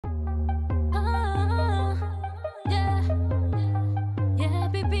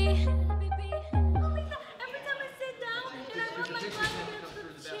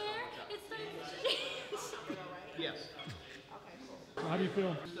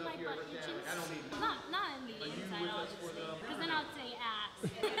feel? My butt itches. Not in the inside, obviously. Because then I'd say ass.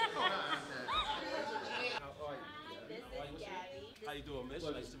 This is Gabby. How you doing, Miss?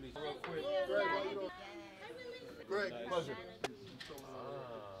 Nice to meet you. Real quick. Greg, pleasure.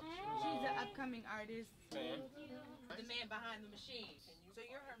 She's an upcoming artist. The man behind the machine. So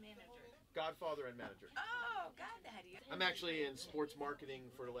you're her manager. Godfather and manager. Oh, God, Daddy. I'm actually in sports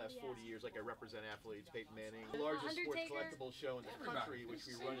marketing for the last 40 years. Like I represent athletes, Peyton Manning. The largest sports collectible show in the country, which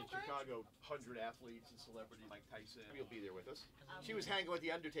we run in Chicago. 100 athletes and celebrities. Mike Tyson. You'll be there with us. She was hanging with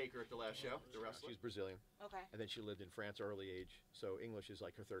the Undertaker at the last show. The rest. She's Brazilian. Okay. And then she lived in France early age, so English is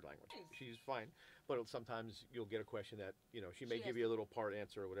like her third language. She's fine, but sometimes you'll get a question that, you know, she may give you a little part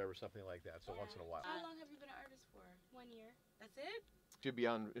answer or whatever, something like that. So once in a while. How long have you been an artist for? 1 year. That's it? She'd be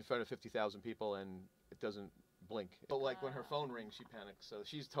on in front of 50,000 people and it doesn't blink. But like when her phone rings, she panics. So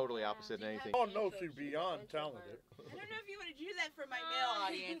she's totally opposite than anything. Oh no, she's beyond talented. I don't know if you want to do that for my male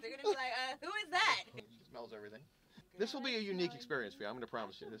audience. They're going to be like, who is that? She smells everything. This will be a unique experience for you. I'm going to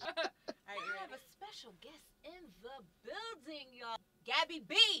promise you this. All right, we have a special guest in the building, y'all. Gabby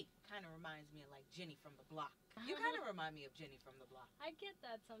B. Kind of reminds me of like Jenny from the block. You kind of remind me of Jenny from the block. I get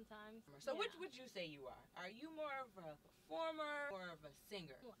that sometimes. So which would you say you are? Are you more of a performer or of a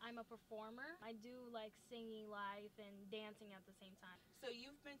singer? I'm a performer. I do like singing live and dancing at the same time. So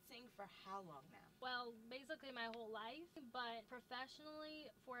you've been singing for how long now? Well, basically my whole life, but professionally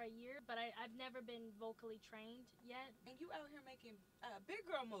for a year. But I've never been vocally trained yet. And you out here making big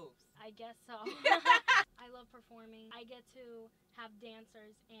girl moves. I guess so. I love performing. I get to have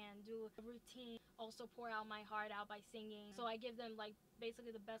dancers and do a routine, also pour out my heart out by singing. So I give them like basically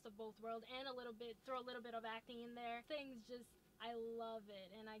the best of both worlds and throw a little bit of acting in there. Things just, I love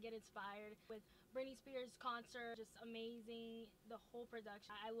it and I get inspired with Britney Spears concert, just amazing, the whole production.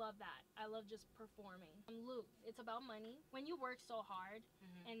 I love that. I love just performing. Luke, it's about money. When you work so hard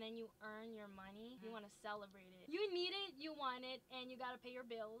and then you earn your money, you want to celebrate it. You need it, you want it, and you got to pay your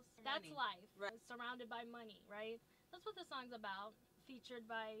bills. That's life. Right. Surrounded by money, right? That's what the song's about. Featured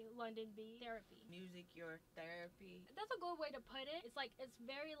by Londynn B. Therapy. Music, your therapy. That's a good way to put it. It's like, it's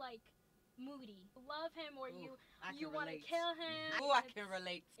very like moody. Love him or you want to kill him. Ooh, I can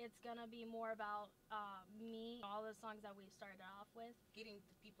relate. It's gonna be more about me, all the songs that we've started off with. Getting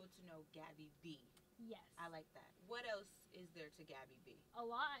the people to know Gabby B. Yes. I like that. What else is there to Gabby B? A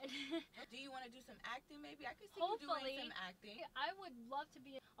lot. Do you want to do some acting maybe? I could see Hopefully, you doing some acting. I would love to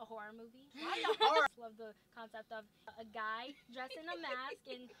be in a horror movie. Why a horror? I love the concept of a guy dressed in a mask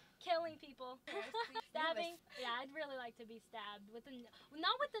and killing people. Stabbing. Yeah, I'd really like to be stabbed.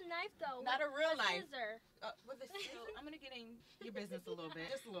 Not with a knife though. Not a real knife. Scissor. With a scissor. I'm going to get in your business a little bit.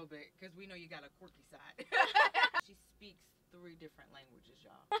 Just a little bit, because we know you got a quirky side. She speaks 3 different languages,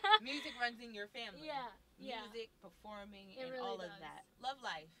 y'all. Music runs in your family. Yeah. Music, performing, and really all does. of that. Love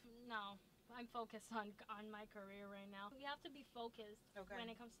life. No, I'm focused on my career right now. You have to be focused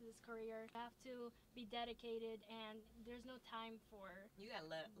when it comes to this career. You have to be dedicated, and there's no time for you got a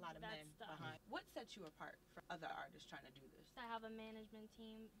lot of men stuff behind. What sets you apart from other artists trying to do this? I have a management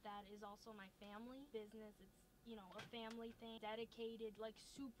team that is also my family business. It's, you know, a family thing, dedicated, like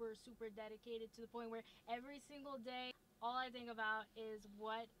super dedicated, to the point where every single day all I think about is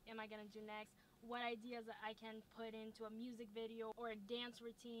what am I gonna do next, what ideas I can put into a music video or a dance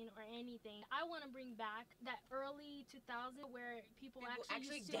routine or anything. I want to bring back that early 2000s where people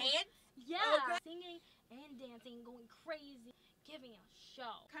actually dance? Yeah, singing and dancing, going crazy, giving a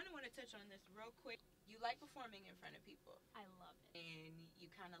show. Kind of want to touch on this real quick. You like performing in front of people. I love it. And you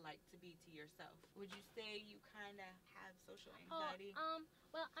kind of like to be to yourself. Would you say you kind of have social anxiety?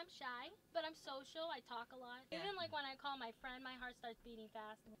 Well, I'm shy, but I'm social. I talk a lot. Yeah. Even like when I call my friend, my heart starts beating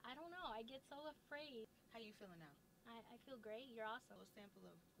fast. I don't know. I get so afraid. How you feeling now? I feel great. You're awesome. A little sample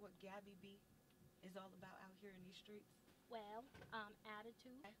of what Gabby B is all about out here in these streets. Well,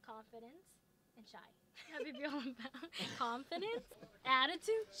 attitude, confidence, and shy. Gabby B all about confidence,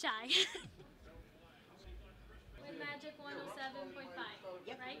 attitude, shy. With Magic 107.5,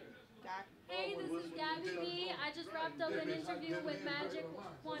 right? Hey, this is Gabby B. I just wrapped up an interview with Magic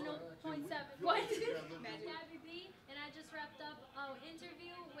 107. What? Gabby B. And I just wrapped up an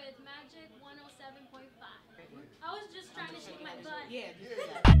interview with Magic 107.5. I was just trying to shake my butt. Yeah.